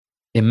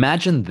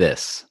Imagine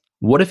this.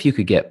 What if you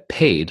could get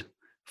paid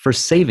for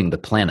saving the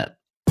planet?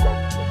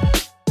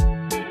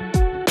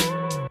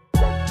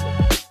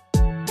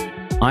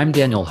 I'm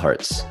Daniel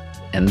Hartz,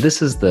 and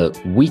this is the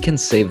We Can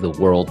Save the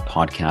World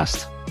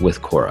podcast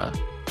with Quora.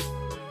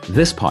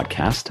 This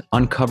podcast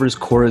uncovers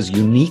Quora's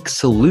unique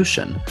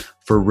solution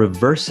for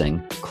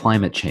reversing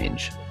climate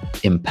change,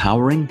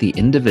 empowering the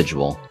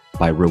individual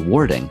by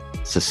rewarding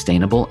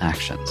sustainable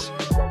actions.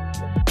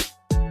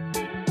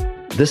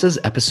 This is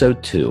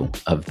episode 2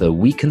 of the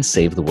We Can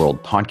Save the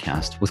World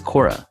podcast with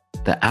Quora,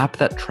 the app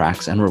that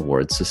tracks and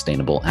rewards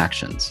sustainable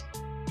actions.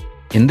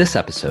 In this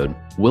episode,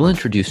 we'll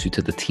introduce you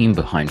to the team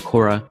behind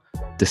Quora,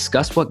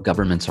 discuss what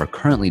governments are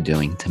currently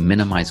doing to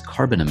minimize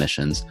carbon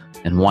emissions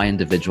and why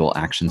individual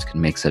actions can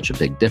make such a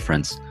big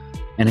difference,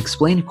 and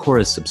explain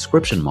Quora's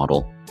subscription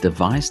model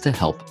devised to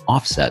help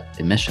offset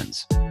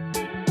emissions.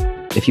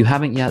 If you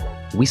haven't yet,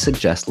 we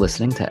suggest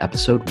listening to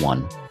episode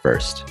 1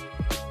 first.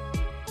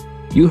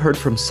 You heard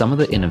from some of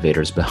the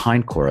innovators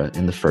behind Quora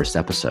in the first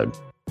episode.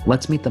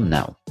 Let's meet them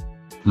now.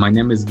 My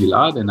name is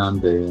Gilad, and I'm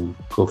the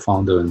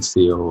co-founder and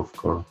CEO of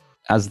Quora.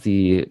 As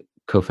the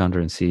co-founder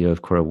and CEO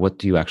of Quora, what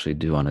do you actually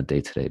do on a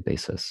day-to-day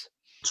basis?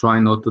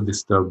 Try not to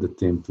disturb the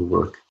team to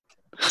work.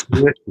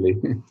 Seriously.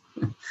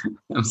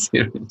 I'm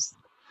serious.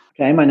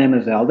 Okay, my name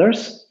is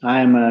Elders.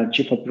 I'm a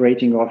Chief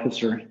Operating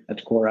Officer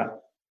at Quora.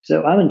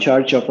 So I'm in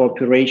charge of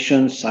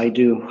operations. I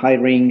do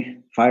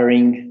hiring,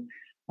 firing,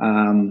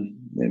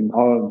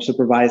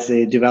 supervise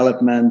the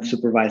development,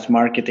 supervise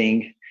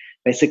marketing,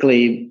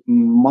 basically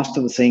most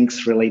of the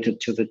things related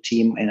to the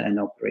team and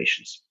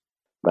operations.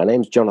 My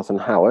name's Jonathan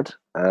Howard,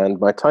 and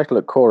my title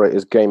at Quora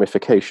is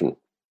gamification,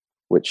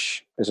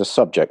 which is a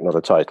subject, not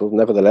a title.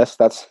 Nevertheless,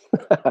 that's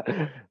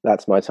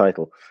my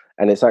title.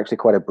 And it's actually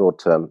quite a broad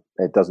term.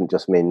 It doesn't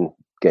just mean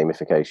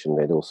gamification.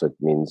 It also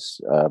means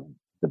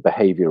the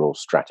behavioral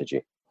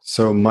strategy.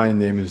 So my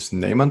name is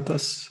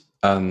Neymantas,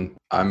 and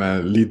I'm a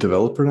lead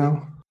developer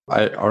now.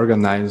 I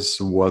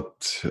organize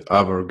what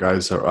our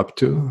guys are up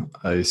to.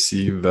 I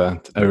see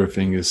that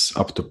everything is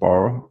up to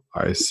par.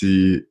 I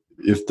see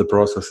if the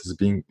process is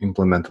being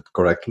implemented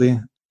correctly.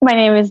 My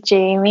name is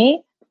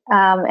Jamie,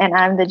 and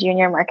I'm the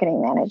junior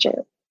marketing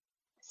manager.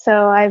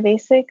 So I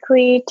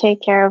basically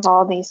take care of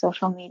all the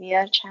social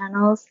media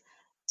channels.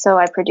 So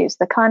I produce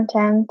the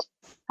content,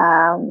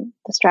 the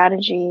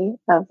strategy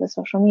of the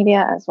social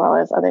media, as well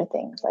as other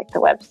things like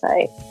the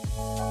website.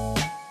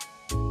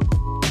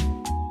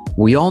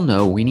 We all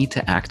know we need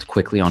to act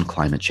quickly on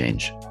climate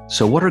change.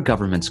 So what are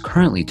governments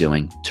currently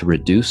doing to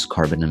reduce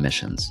carbon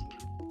emissions?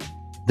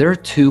 There are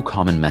 2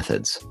 common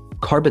methods: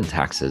 carbon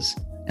taxes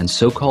and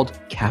so-called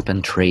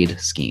cap-and-trade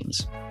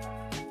schemes.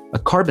 A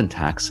carbon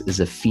tax is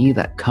a fee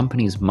that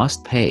companies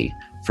must pay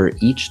for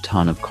each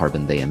ton of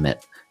carbon they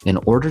emit in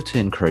order to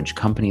encourage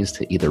companies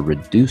to either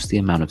reduce the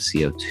amount of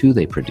CO2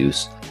 they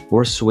produce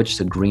or switch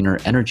to greener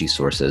energy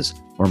sources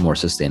or more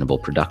sustainable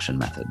production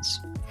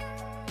methods.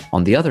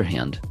 On the other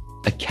hand,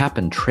 a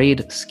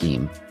cap-and-trade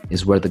scheme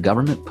is where the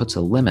government puts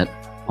a limit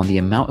on the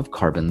amount of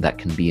carbon that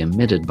can be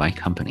emitted by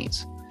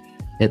companies.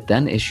 It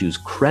then issues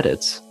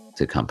credits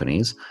to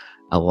companies,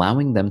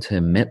 allowing them to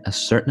emit a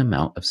certain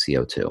amount of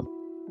CO2.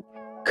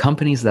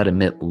 Companies that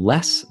emit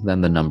less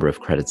than the number of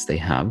credits they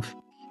have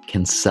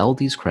can sell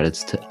these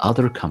credits to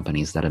other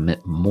companies that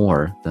emit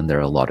more than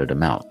their allotted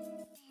amount.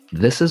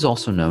 This is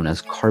also known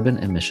as carbon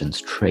emissions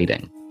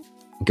trading.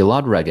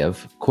 Gilad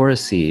Regev, Quora's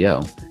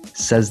CEO,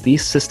 says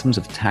these systems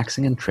of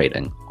taxing and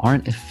trading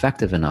aren't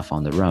effective enough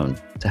on their own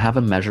to have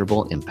a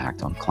measurable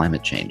impact on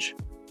climate change.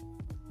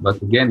 But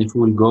again, if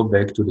we will go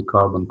back to the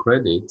carbon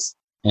credits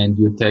and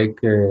you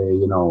take,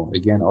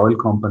 again, oil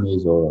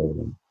companies or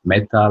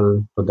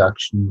metal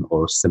production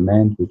or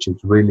cement, which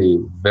is really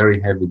very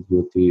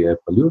heavy-duty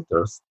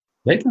polluters,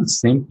 they can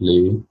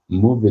simply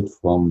move it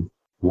from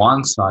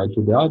one side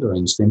to the other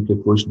and simply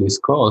push this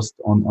cost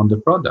on the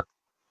product.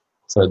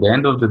 So at the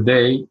end of the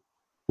day,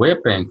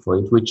 we're paying for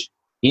it, which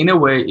in a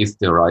way is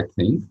the right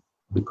thing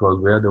because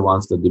we're the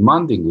ones that are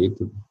demanding it,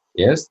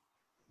 yes,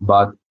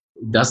 but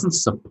it doesn't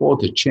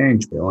support a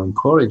change or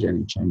encourage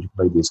any change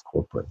by these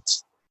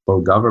corporates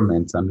or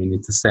governments. I mean,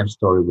 it's the same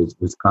story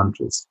with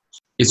countries.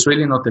 It's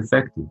really not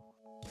effective.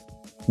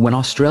 When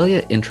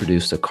Australia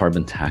introduced a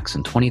carbon tax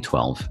in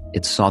 2012,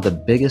 it saw the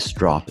biggest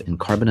drop in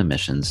carbon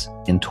emissions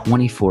in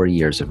 24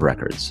 years of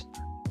records.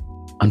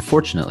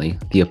 Unfortunately,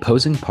 the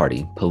opposing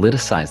party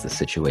politicized the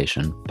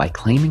situation by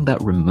claiming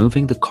that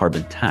removing the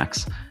carbon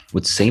tax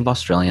would save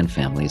Australian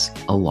families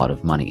a lot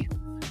of money.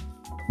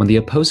 When the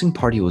opposing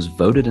party was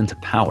voted into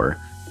power,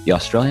 the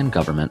Australian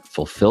government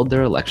fulfilled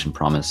their election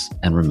promise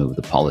and removed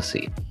the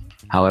policy.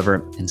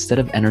 However, instead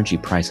of energy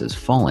prices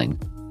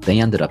falling, they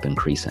ended up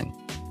increasing.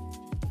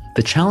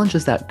 The challenge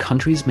is that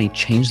countries may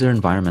change their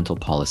environmental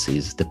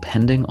policies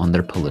depending on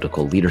their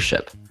political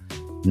leadership.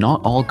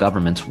 Not all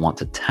governments want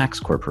to tax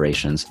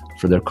corporations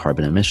for their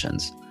carbon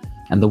emissions,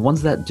 and the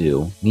ones that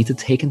do need to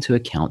take into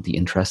account the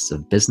interests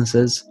of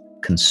businesses,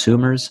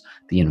 consumers,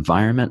 the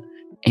environment,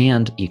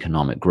 and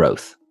economic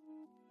growth.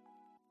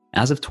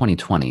 As of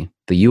 2020,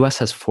 the US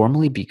has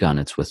formally begun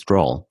its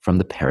withdrawal from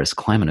the Paris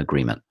Climate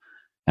Agreement,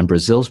 and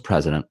Brazil's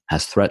president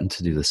has threatened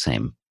to do the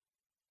same.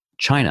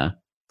 China,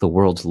 the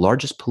world's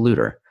largest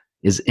polluter,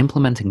 is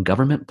implementing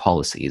government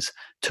policies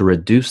to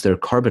reduce their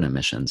carbon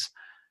emissions,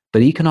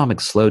 but economic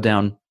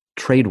slowdown,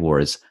 trade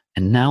wars,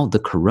 and now the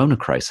corona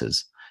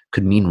crisis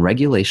could mean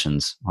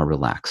regulations are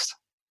relaxed.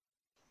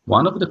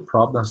 One of the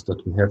problems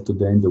that we have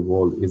today in the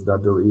world is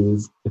that there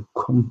is a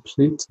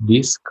complete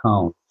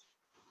discount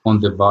on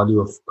the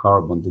value of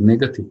carbon, the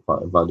negative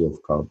value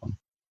of carbon.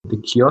 The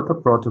Kyoto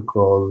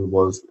Protocol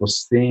was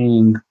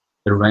foreseeing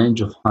a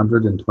range of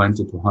 $120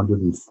 to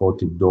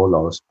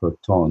 $140 per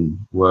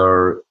ton,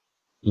 where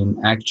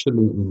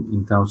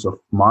in terms of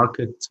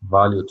market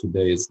value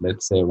today is,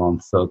 let's say,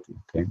 around 30,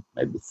 okay,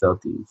 maybe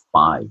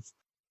 35.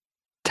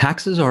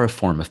 Taxes are a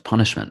form of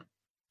punishment.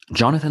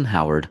 Jonathan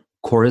Howard,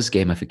 Quora's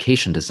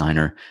gamification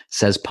designer,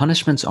 says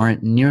punishments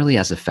aren't nearly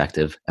as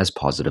effective as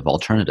positive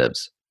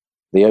alternatives.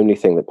 The only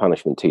thing that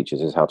punishment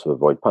teaches is how to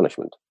avoid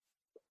punishment.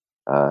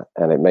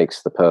 And it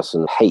makes the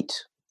person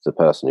hate the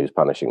person who's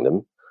punishing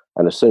them.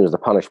 And as soon as the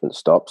punishment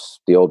stops,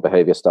 the old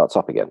behavior starts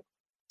up again.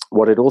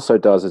 What it also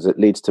does is it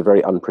leads to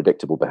very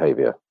unpredictable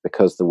behavior,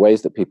 because the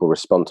ways that people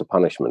respond to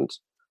punishment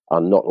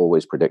are not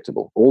always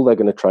predictable. All they're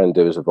going to try and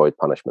do is avoid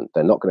punishment.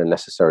 They're not going to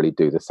necessarily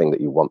do the thing that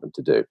you want them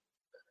to do.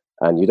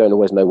 And you don't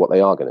always know what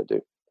they are going to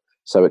do.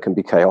 So it can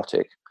be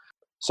chaotic.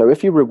 So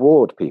if you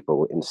reward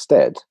people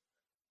instead,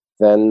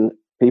 then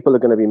people are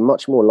going to be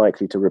much more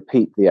likely to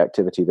repeat the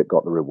activity that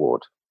got the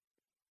reward.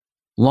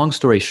 Long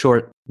story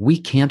short, we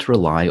can't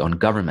rely on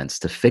governments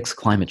to fix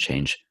climate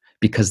change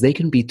because they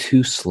can be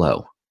too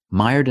slow,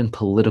 mired in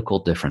political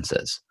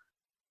differences.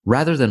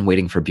 Rather than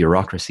waiting for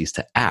bureaucracies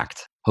to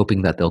act,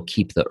 hoping that they'll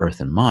keep the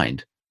Earth in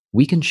mind,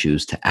 we can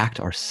choose to act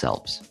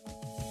ourselves.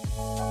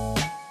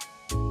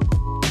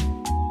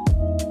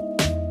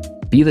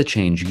 Be the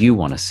change you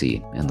want to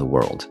see in the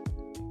world.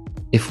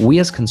 If we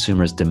as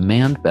consumers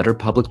demand better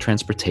public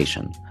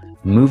transportation,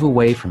 move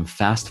away from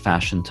fast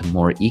fashion to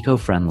more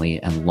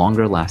eco-friendly and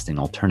longer-lasting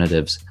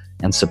alternatives,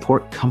 and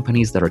support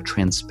companies that are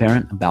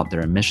transparent about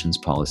their emissions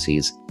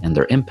policies and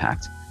their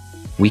impact,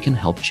 we can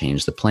help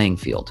change the playing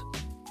field.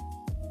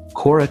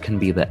 Quora can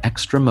be the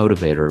extra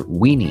motivator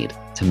we need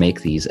to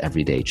make these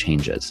everyday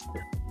changes.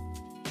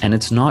 And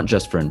it's not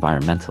just for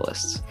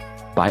environmentalists.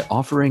 By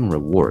offering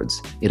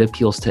rewards, it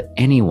appeals to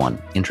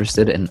anyone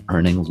interested in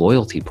earning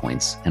loyalty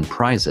points and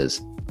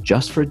prizes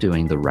just for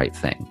doing the right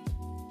thing.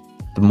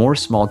 The more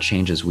small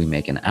changes we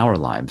make in our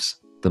lives,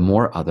 the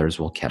more others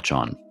will catch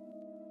on.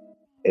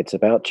 It's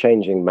about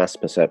changing mass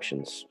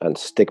perceptions and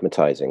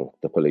stigmatizing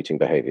the polluting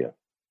behavior.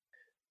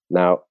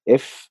 Now,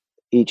 if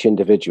each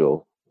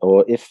individual,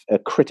 or if a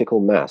critical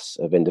mass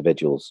of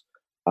individuals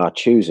are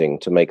choosing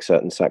to make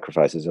certain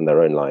sacrifices in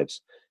their own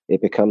lives, it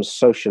becomes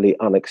socially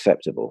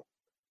unacceptable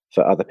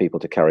for other people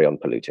to carry on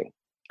polluting.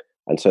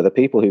 And so the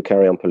people who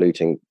carry on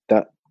polluting,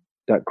 that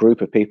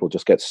group of people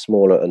just gets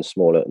smaller and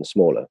smaller and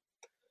smaller.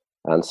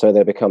 And so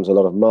there becomes a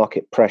lot of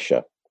market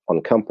pressure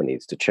on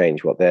companies to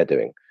change what they're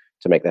doing,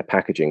 to make their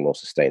packaging more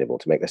sustainable,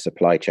 to make their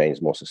supply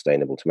chains more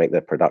sustainable, to make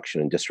their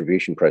production and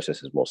distribution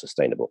processes more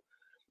sustainable.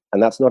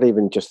 And that's not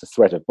even just the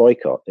threat of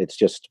boycott, it's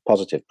just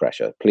positive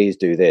pressure. Please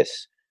do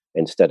this,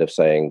 instead of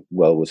saying,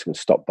 well, we're going to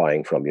stop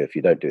buying from you if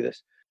you don't do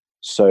this.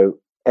 So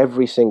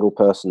every single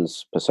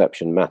person's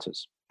perception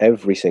matters.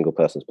 Every single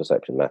person's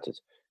perception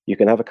matters. You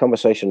can have a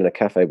conversation in a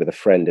cafe with a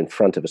friend in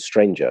front of a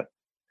stranger,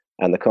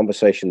 and the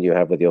conversation you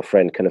have with your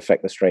friend can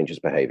affect the stranger's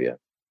behavior.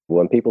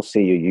 When people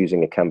see you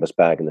using a canvas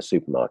bag in the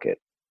supermarket,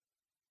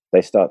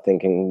 they start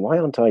thinking, why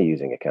aren't I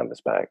using a canvas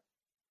bag?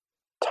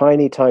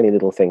 Tiny, tiny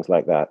little things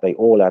like that, they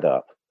all add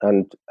up.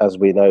 And as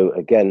we know,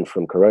 again,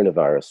 from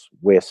coronavirus,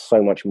 we're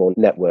so much more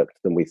networked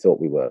than we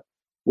thought we were.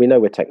 We know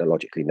we're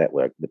technologically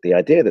networked, but the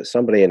idea that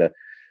somebody in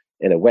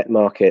a wet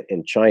market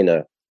in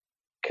China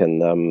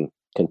can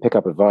pick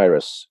up a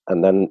virus,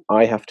 and then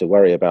I have to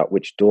worry about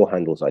which door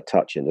handles I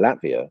touch in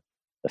Latvia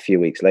a few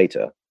weeks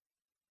later,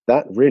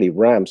 that really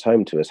rams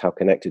home to us how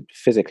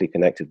physically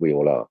connected we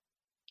all are.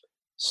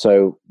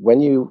 So when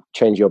you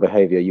change your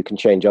behavior, you can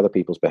change other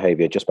people's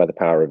behavior just by the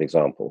power of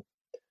example.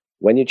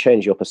 When you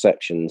change your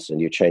perceptions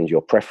and you change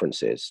your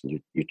preferences,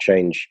 you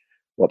change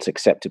what's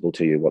acceptable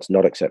to you, what's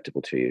not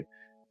acceptable to you,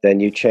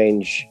 then you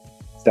change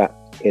that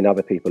in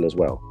other people as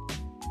well.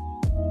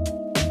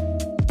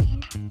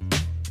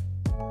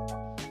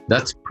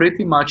 That's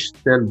pretty much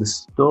tell the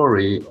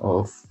story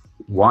of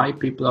why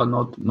people are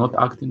not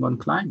acting on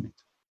climate.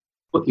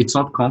 But it's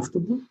not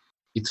comfortable,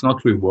 it's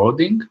not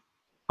rewarding,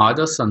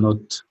 others are not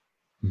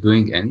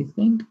doing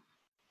anything.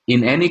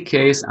 In any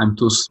case, I'm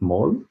too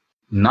small,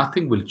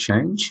 nothing will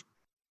change.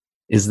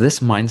 Is this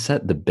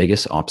mindset the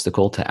biggest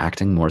obstacle to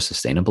acting more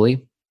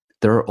sustainably?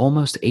 There are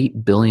almost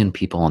 8 billion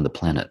people on the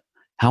planet.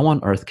 How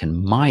on earth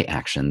can my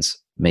actions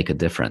make a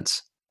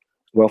difference?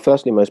 Well,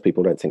 firstly, most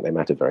people don't think they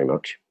matter very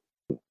much.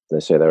 They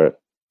say there are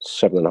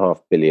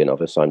 7.5 billion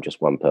of us, I'm just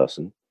one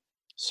person.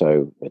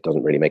 So it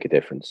doesn't really make a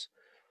difference.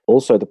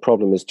 Also, the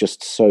problem is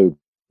just so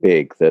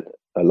big that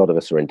a lot of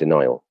us are in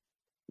denial.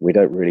 We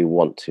don't really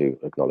want to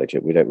acknowledge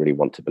it. We don't really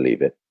want to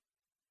believe it.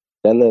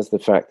 Then there's the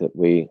fact that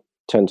we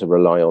tend to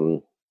rely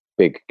on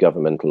big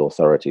governmental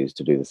authorities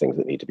to do the things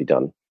that need to be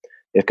done.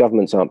 If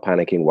governments aren't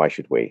panicking, why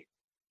should we?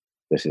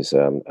 This is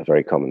a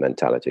very common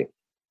mentality.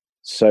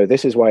 So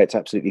this is why it's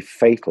absolutely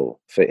fatal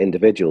for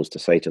individuals to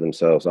say to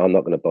themselves, I'm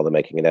not going to bother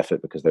making an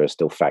effort because there are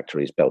still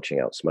factories belching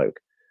out smoke.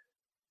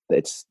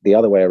 It's the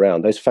other way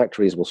around. Those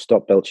factories will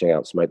stop belching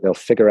out smoke. They'll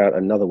figure out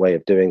another way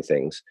of doing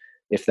things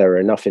if there are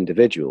enough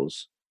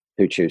individuals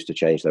who choose to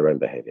change their own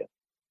behavior.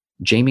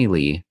 Jamie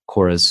Lee,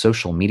 Quora's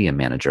social media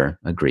manager,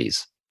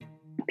 agrees.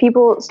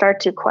 People start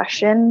to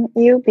question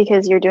you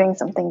because you're doing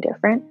something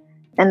different,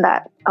 and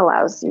that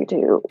allows you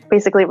to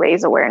basically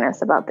raise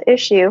awareness about the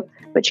issue,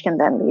 which can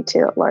then lead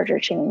to larger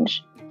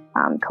change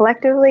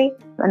collectively,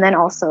 and then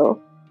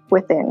also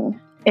within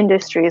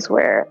industries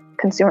where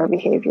consumer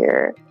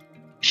behavior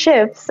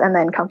shifts, and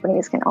then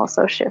companies can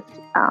also shift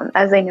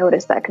as they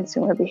notice that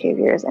consumer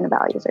behaviors and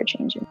values are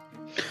changing.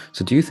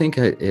 So do you think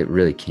it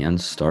really can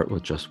start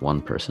with just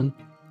one person?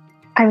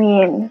 I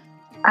mean,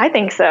 I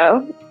think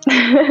so.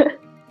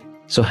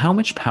 So how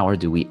much power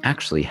do we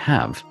actually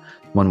have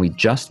when we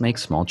just make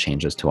small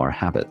changes to our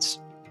habits?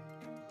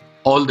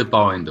 All the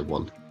power in the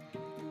world.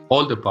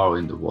 All the power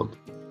in the world.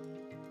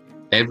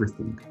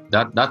 Everything.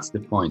 That's the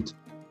point.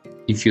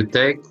 If you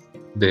take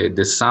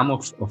the sum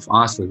of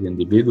us as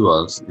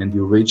individuals and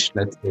you reach,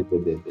 let's say,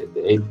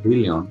 the 8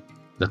 billion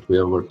that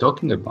we were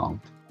talking about,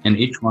 and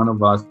each one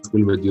of us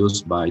will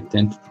reduce by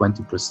 10 to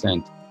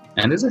 20%.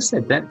 And as I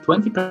said,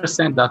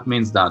 20%, that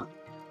means that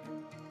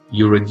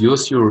you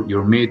reduce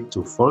your meat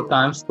to 4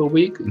 times per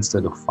week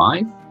instead of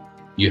 5.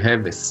 You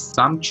have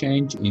some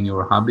change in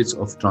your habits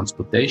of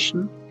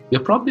transportation.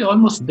 You're probably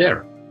almost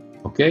there,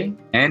 okay?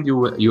 And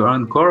you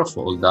earn Quora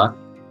for all that.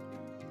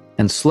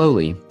 And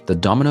slowly, the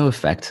domino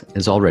effect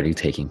is already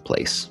taking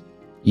place.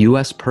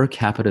 US per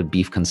capita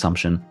beef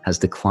consumption has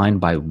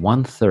declined by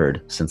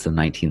 1/3 since the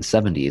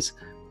 1970s,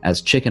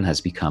 as chicken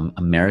has become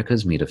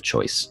America's meat of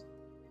choice.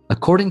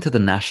 According to the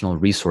National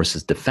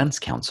Resources Defense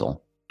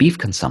Council, beef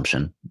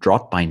consumption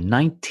dropped by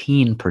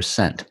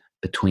 19%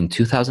 between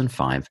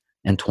 2005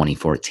 and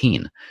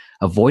 2014,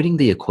 avoiding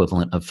the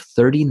equivalent of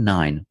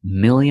 39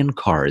 million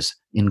cars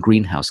in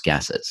greenhouse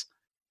gases.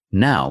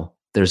 Now,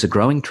 there's a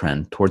growing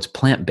trend towards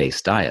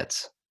plant-based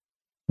diets.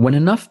 When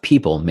enough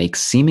people make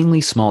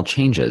seemingly small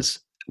changes,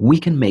 we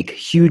can make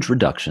huge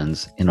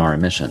reductions in our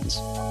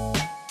emissions.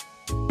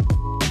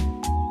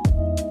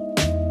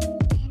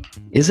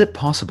 Is it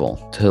possible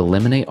to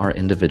eliminate our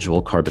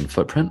individual carbon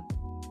footprint?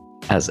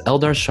 As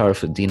Eldar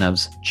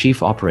Sharafudinov's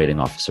Chief Operating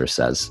Officer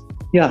says,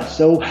 yeah,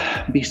 so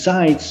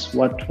besides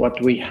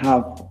what we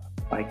have,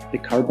 like the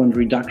carbon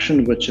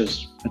reduction, which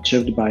is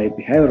achieved by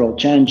behavioral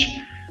change,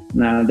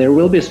 there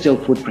will be still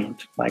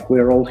footprint. Like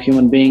we're all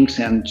human beings,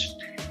 and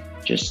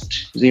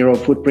just zero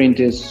footprint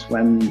is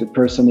when the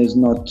person is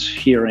not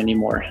here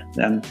anymore.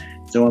 Then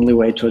it's the only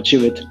way to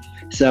achieve it.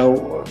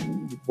 So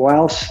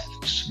whilst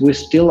we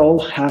still all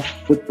have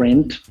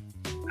footprint,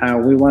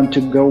 we want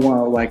to go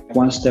like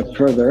one step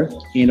further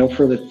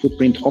for the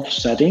footprint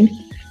offsetting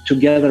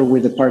together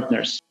with the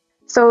partners.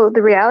 So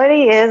the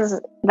reality is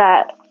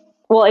that,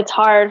 well, it's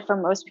hard for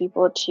most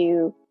people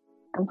to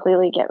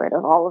completely get rid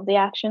of all of the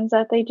actions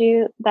that they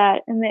do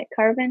that emit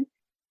carbon.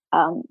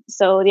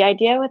 So the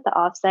idea with the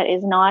offset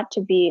is not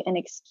to be an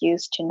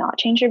excuse to not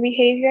change your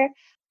behavior.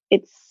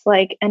 It's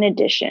like an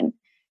addition.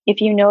 If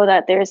you know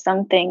that there's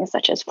some things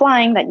such as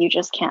flying that you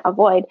just can't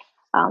avoid,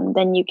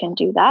 then you can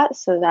do that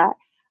so that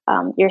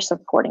you're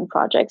supporting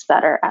projects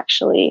that are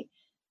actually,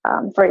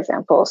 for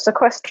example,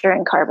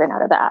 sequestering carbon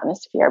out of the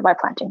atmosphere by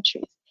planting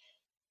trees.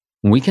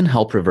 We can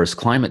help reverse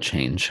climate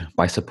change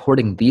by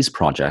supporting these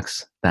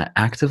projects that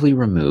actively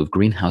remove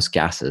greenhouse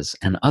gases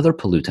and other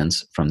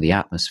pollutants from the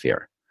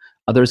atmosphere.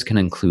 Others can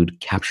include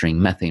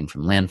capturing methane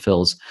from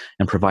landfills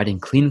and providing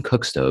clean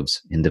cook stoves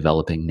in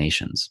developing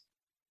nations.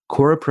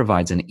 Quora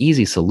provides an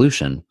easy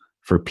solution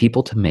for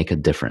people to make a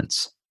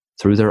difference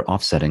through their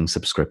offsetting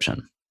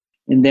subscription.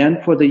 And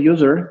then for the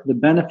user, the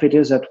benefit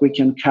is that we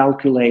can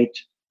calculate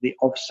the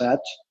offset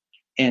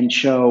and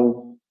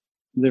show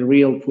the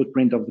real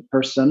footprint of the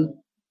person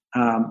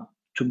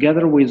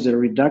together with the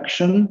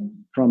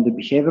reduction from the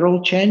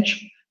behavioral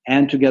change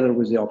and together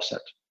with the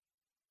offset.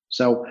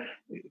 So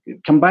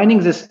combining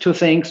these two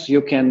things,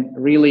 you can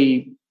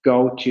really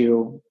go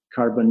to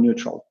carbon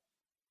neutral.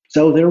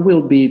 So there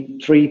will be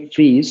 3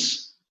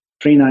 fees,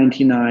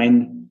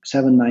 $3.99,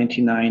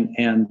 $7.99,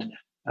 and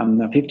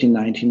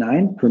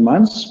 $15.99 per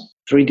month,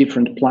 3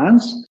 different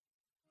plans.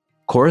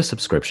 Quora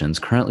subscriptions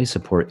currently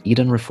support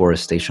Eden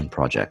Reforestation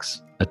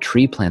Projects, a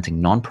tree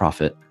planting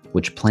nonprofit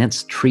which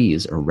plants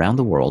trees around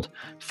the world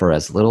for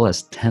as little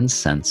as 10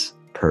 cents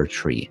per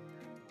tree.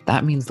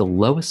 That means the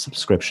lowest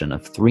subscription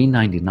of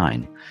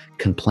 $3.99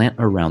 can plant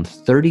around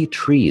 30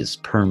 trees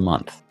per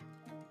month.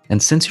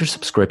 And since your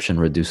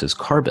subscription reduces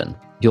carbon,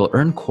 you'll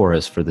earn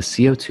Quoras for the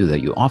CO2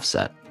 that you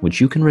offset,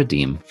 which you can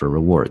redeem for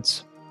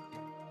rewards.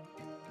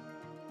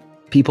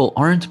 People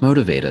aren't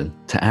motivated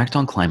to act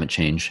on climate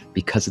change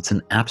because it's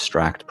an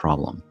abstract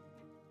problem.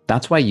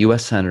 That's why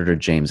US Senator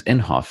James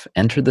Inhofe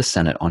entered the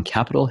Senate on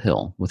Capitol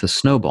Hill with a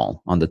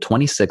snowball on the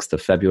 26th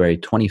of February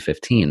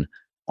 2015,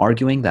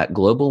 arguing that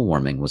global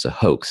warming was a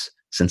hoax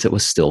since it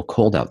was still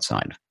cold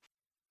outside.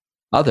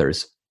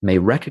 Others may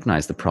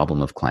recognize the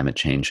problem of climate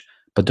change,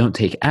 but don't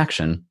take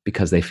action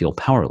because they feel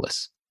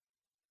powerless.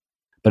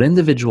 But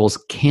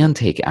individuals can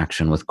take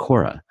action with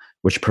Quora,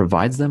 which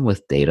provides them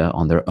with data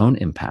on their own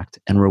impact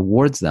and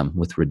rewards them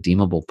with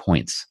redeemable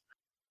points.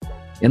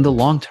 In the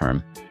long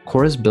term,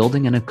 Quora is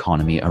building an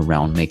economy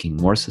around making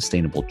more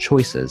sustainable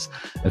choices,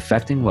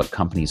 affecting what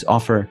companies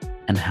offer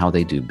and how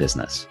they do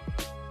business.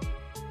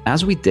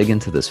 As we dig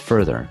into this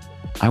further,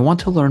 I want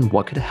to learn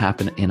what could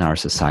happen in our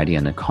society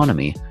and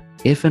economy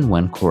if and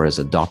when Quora is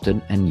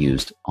adopted and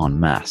used en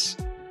masse.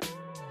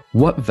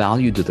 What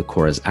value do the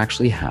Quoras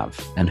actually have,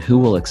 and who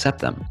will accept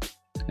them?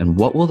 And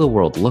what will the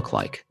world look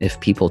like if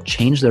people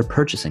change their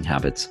purchasing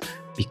habits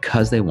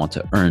because they want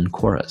to earn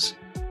Quoras?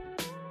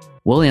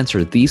 We'll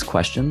answer these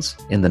questions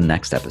in the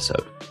next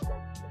episode.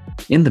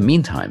 In the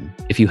meantime,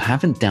 if you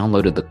haven't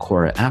downloaded the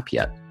Quora app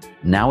yet,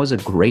 now is a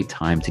great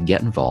time to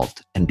get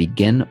involved and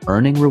begin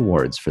earning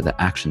rewards for the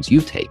actions you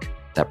take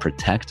that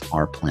protect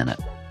our planet.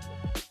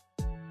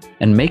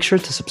 And make sure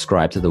to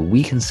subscribe to the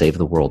We Can Save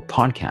the World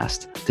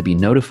podcast to be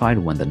notified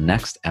when the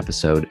next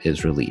episode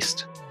is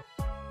released.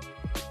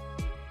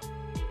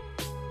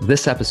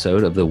 This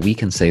episode of the We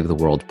Can Save the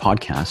World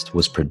podcast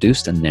was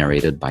produced and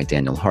narrated by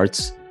Daniel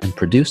Hartz and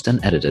produced and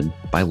edited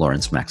by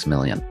Lawrence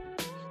Maximilian.